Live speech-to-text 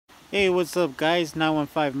Hey, what's up guys?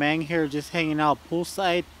 915 Mang here, just hanging out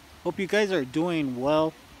poolside. Hope you guys are doing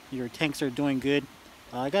well. Your tanks are doing good.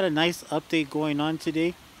 I got a nice update going on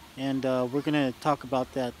today, and we're going to talk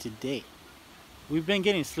about that today. We've been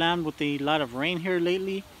getting slammed with a lot of rain here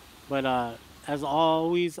lately, but as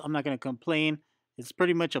always, I'm not going to complain. It's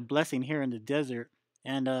pretty much a blessing here in the desert.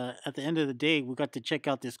 And at the end of the day, we got to check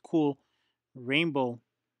out this cool rainbow.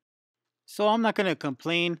 So I'm not going to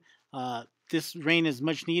complain. This rain is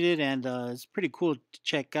much needed, and it's pretty cool to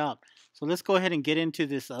check out. So let's go ahead and get into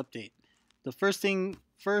this update. The first thing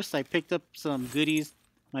first, I picked up some goodies.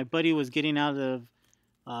 My buddy was getting out of,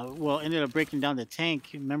 ended up breaking down the tank.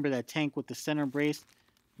 Remember that tank with the center brace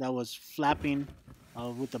that was flapping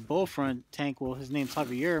with the bow front tank? Well, his name's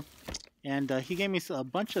Javier. And he gave me a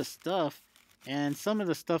bunch of stuff. And some of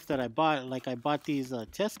the stuff that I bought, like I bought these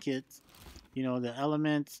test kits, you know, the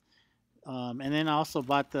elements. And then I also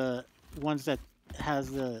bought the ones that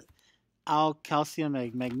has the calcium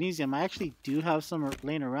and magnesium. I actually do have some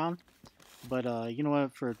laying around, but you know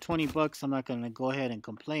what, for 20 bucks I'm not gonna go ahead and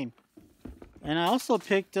complain. And I also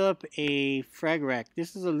picked up a frag rack.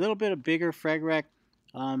 This is a little bit of bigger frag rack.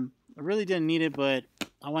 I really didn't need it, but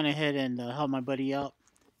I went ahead and helped my buddy out.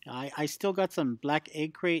 I still got some black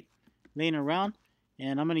egg crate laying around,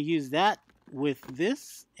 and I'm gonna use that with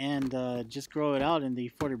this and just grow it out in the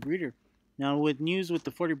 40 breeder. Now with news with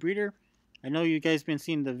the 40 breeder, I know you guys been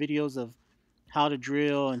seeing the videos of how to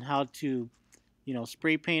drill and how to, you know,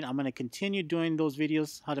 spray paint. I'm going to continue doing those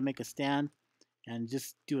videos, how to make a stand, and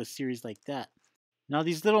just do a series like that. Now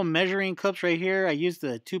these little measuring cups right here, I use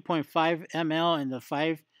the 2.5 ml and the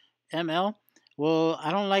 5 ml. Well, I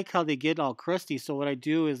don't like how they get all crusty, so what I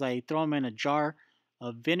do is I throw them in a jar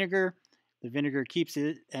of vinegar. The vinegar keeps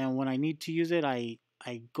it, and when I need to use it, I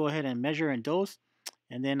go ahead and measure and dose,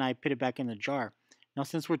 and then I put it back in the jar. Now,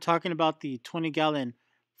 since we're talking about the 20-gallon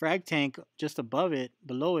frag tank just above it,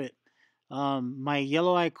 below it, my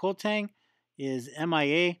yellow eye coal tank is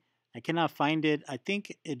MIA. I cannot find it. I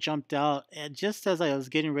think it jumped out just as I was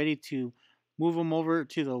getting ready to move them over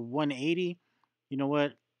to the 180. You know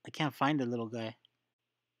what? I can't find the little guy.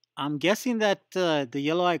 I'm guessing that the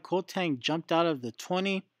yellow eye coal tank jumped out of the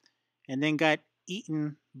 20 and then got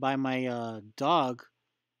eaten by my dog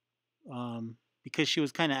because she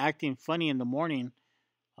was kind of acting funny in the morning.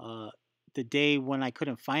 The day when I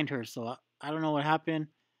couldn't find her. So I don't know what happened.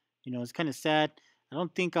 You know, it's kind of sad. I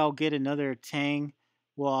don't think I'll get another tang.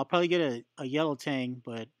 Well, I'll probably get a yellow tang,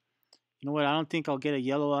 but you know what? I don't think I'll get a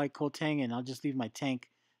yellow eye coal tang, and I'll just leave my tank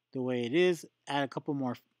the way it is. Add a couple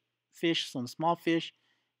more fish, some small fish,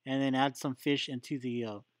 and then add some fish into the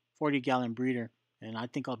 40-gallon breeder, and I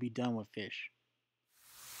think I'll be done with fish.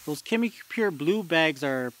 Those Chemical Pure Blue bags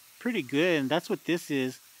are pretty good, and that's what this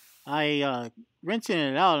is. I rinsing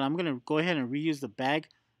it out. I'm going to go ahead and reuse the bag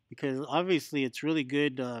because obviously it's really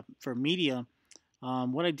good for media.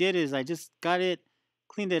 What I did is I just got it,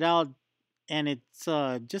 cleaned it out, and it's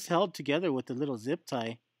just held together with a little zip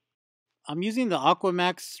tie. I'm using the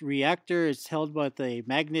Aquamax reactor. It's held by a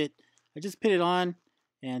magnet. I just put it on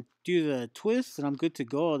and do the twist, and I'm good to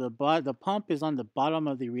go. The pump is on the bottom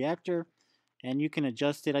of the reactor, and you can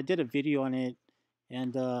adjust it. I did a video on it,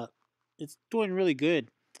 and it's doing really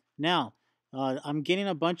good. Now, I'm getting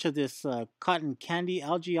a bunch of this cotton candy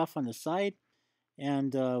algae off on the side,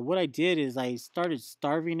 and what I did is I started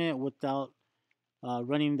starving it without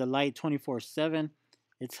running the light 24/7.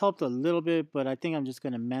 It's helped a little bit, but I think I'm just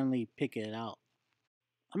going to manually pick it out.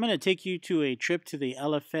 I'm going to take you to a trip to the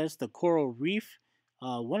LFS, the Coral Reef,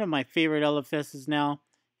 one of my favorite LFSs now,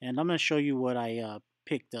 and I'm going to show you what I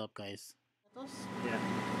picked up, guys. Yeah.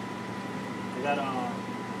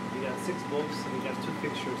 We got 6 bulbs and we got 2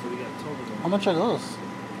 fixtures, so we got 12 of them. How much are those?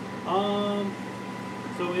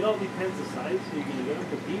 So it all depends the size. So you're gonna get them,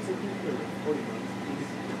 but these I think they're like 40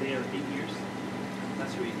 bucks. They are 8 years.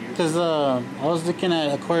 That's for 8 years. Because I was looking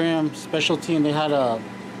at Aquarium Specialty and they had a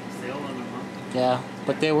sale on them, huh? Yeah,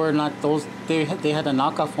 but they were not those. They had the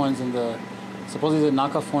knockoff ones, and supposedly the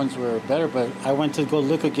knockoff ones were better. But I went to go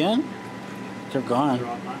look again. They're gone. They're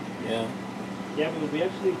all gone. Yeah. Yeah, but we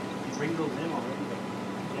actually bring those in already.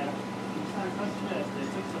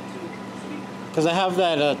 Because I have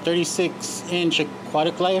that 36-inch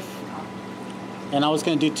aquatic life, and I was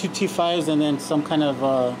going to do 2 T5s and then some kind of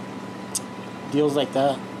deals like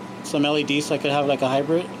that. Some LEDs so I could have like a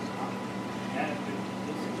hybrid. Yeah,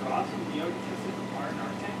 those are awesome. We already tested the part in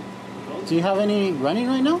our tank. Do you have any running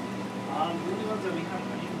right now? The only ones that we have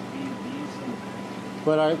running would be these.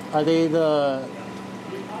 But are they the...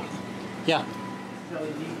 Yeah.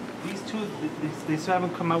 These two, they still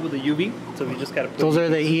haven't come out with the UV, so we just gotta put those are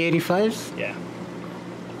the E85s? Yeah.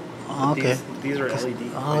 Oh, okay. These are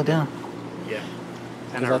LED. Oh, damn. Yeah.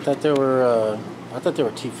 And Because I thought they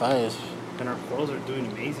were T5s. and our corals are doing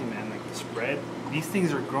amazing, man. Like the spread, these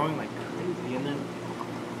things are growing like crazy. And then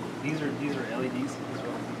these are LEDs as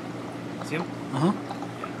well. See them? Uh huh.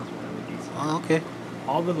 Yeah, those are LEDs. Oh, okay.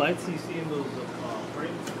 All the lights you see in those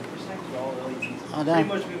frames and fish tanks are all LEDs. Oh, damn. Pretty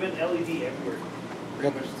much we've been LED everywhere.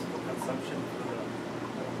 Pretty Yep. much the consumption for the.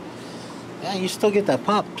 Yeah, you still get that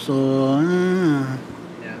pop. So.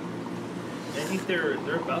 Yeah. I think they're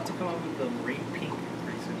about to come out with the marine pink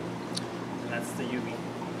pretty soon. And that's the UV.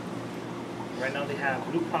 Right now they have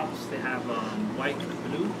blue pops. They have white with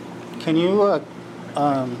blue. Can you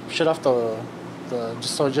shut off the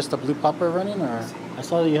just the blue popper running, or I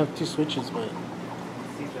saw that you have 2 switches, but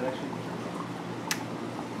See if that actually.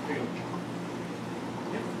 There you go.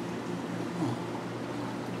 Yep.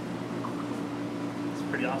 It's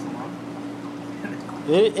pretty awesome, huh?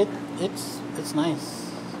 it's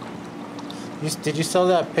nice. Did you sell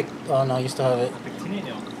that pic? Oh no, you still have it.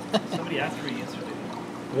 Pictinino. Somebody asked for it yesterday.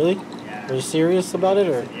 Really? Yeah. Are you serious about it,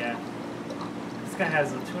 or? Yeah. This guy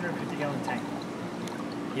has a 250-gallon tank.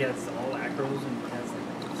 He has all acros and he has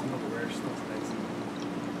like some of the rare stuff that I've seen.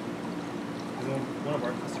 He's one of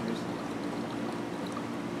our customers.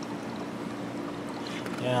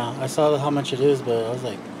 Yeah, I saw how much it is, but I was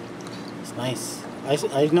like, it's nice. I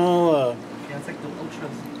know. Yeah, it's like the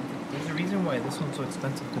ultras. There's a reason why this one's so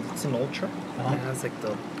expensive because it's an ultra. Uh-huh. It has like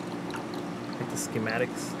the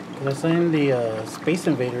schematics. Cause I saw in the Space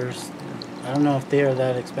Invaders. I don't know if they are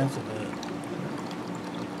that expensive, but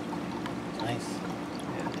it's nice.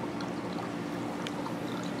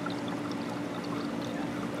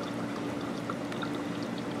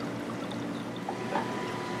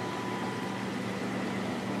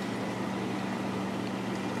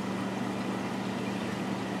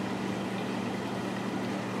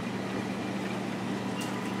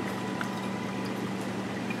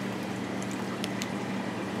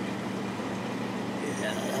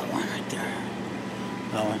 Yeah, that one right there.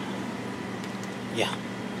 That one. Yeah.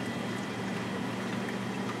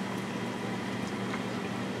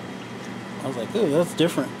 I was like, ooh, that's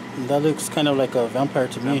different. That looks kind of like a vampire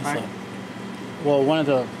to me. Vampire? So, well, one of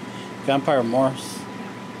the vampire morphs.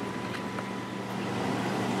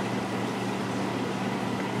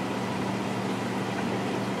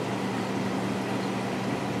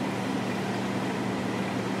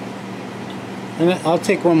 And I'll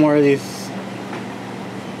take one more of these.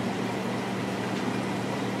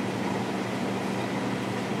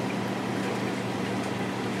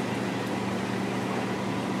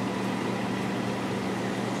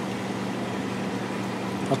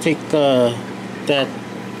 I'll take that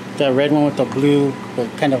red one with the blue, but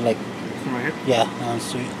kind of like, Right here? yeah, that one's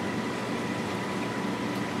sweet.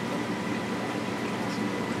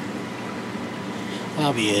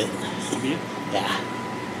 That'll be it. That'll be it? Yeah.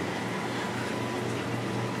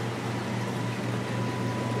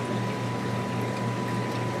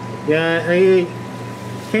 Yeah, I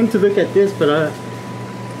came to look at this, but I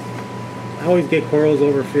always get corals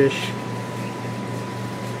over fish.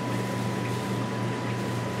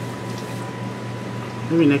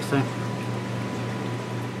 Maybe next time.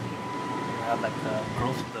 I have like the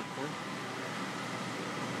girls with the cord.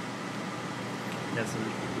 Yeah, so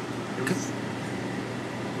it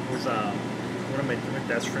was one of my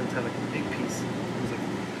dad's friends had like a big piece. It was like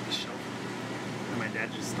a shelf. And my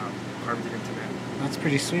dad just carved it into that. That's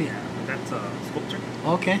pretty sweet. Yeah, that's a sculpture.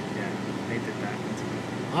 Okay. Yeah, they did that into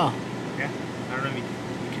it. Wow. Yeah, I don't know if you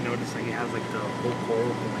can notice like it has like the whole coral,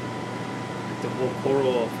 like the whole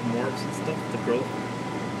coral of morphs and stuff, the growth.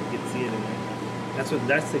 You can see it in there.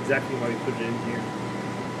 That's exactly why we put it in here.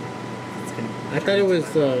 It's gonna, I thought it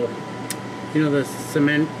was, you know, the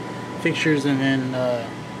cement fixtures, and then,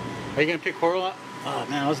 are you gonna pick coral up? Oh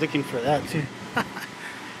man, I was looking for that too.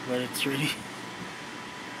 But it's really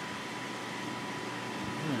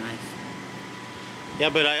nice. Yeah,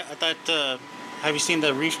 but I thought, have you seen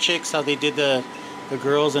the Reef Chicks, how they did the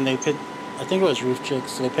girls, and they put, I think it was Reef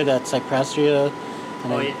Chicks, so they put that cyprastria.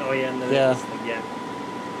 And and then yeah. yeah.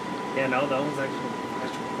 Yeah, no, that was actual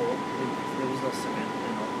coral. There was no cement,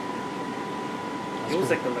 you know. It was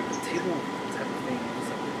like a table type of thing. It was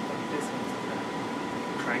like this, and it was like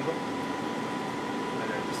a triangle. And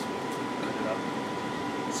I just cut it up.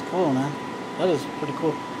 It's cool, man. That is pretty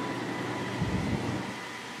cool.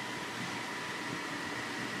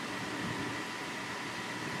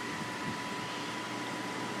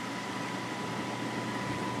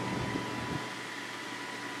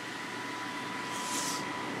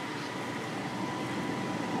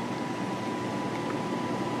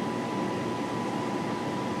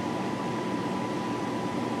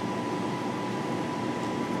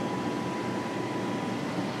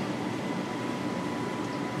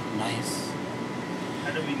 Nice.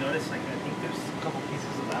 I don't even notice, like, I think there's a couple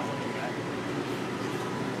pieces of that one in the back.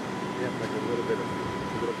 We have like a little bit of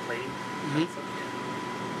a little plate.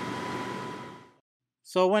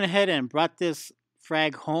 So I went ahead and brought this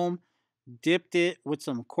frag home, dipped it with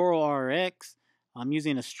some Coral RX. I'm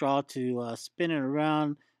using a straw to spin it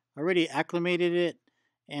around. Already acclimated it,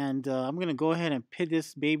 and I'm gonna go ahead and put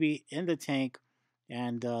this baby in the tank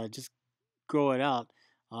and just grow it out.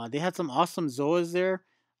 They had some awesome Zoas there,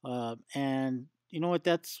 and you know what?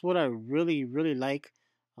 That's what I really like.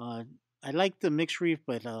 Uh, I like the mixed reef,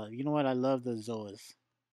 but you know what? I love the Zoas.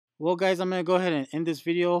 Well, guys, I'm gonna go ahead and end this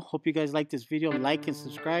video. Hope you guys like this video. Like and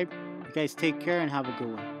subscribe. You guys take care and have a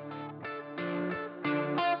good one.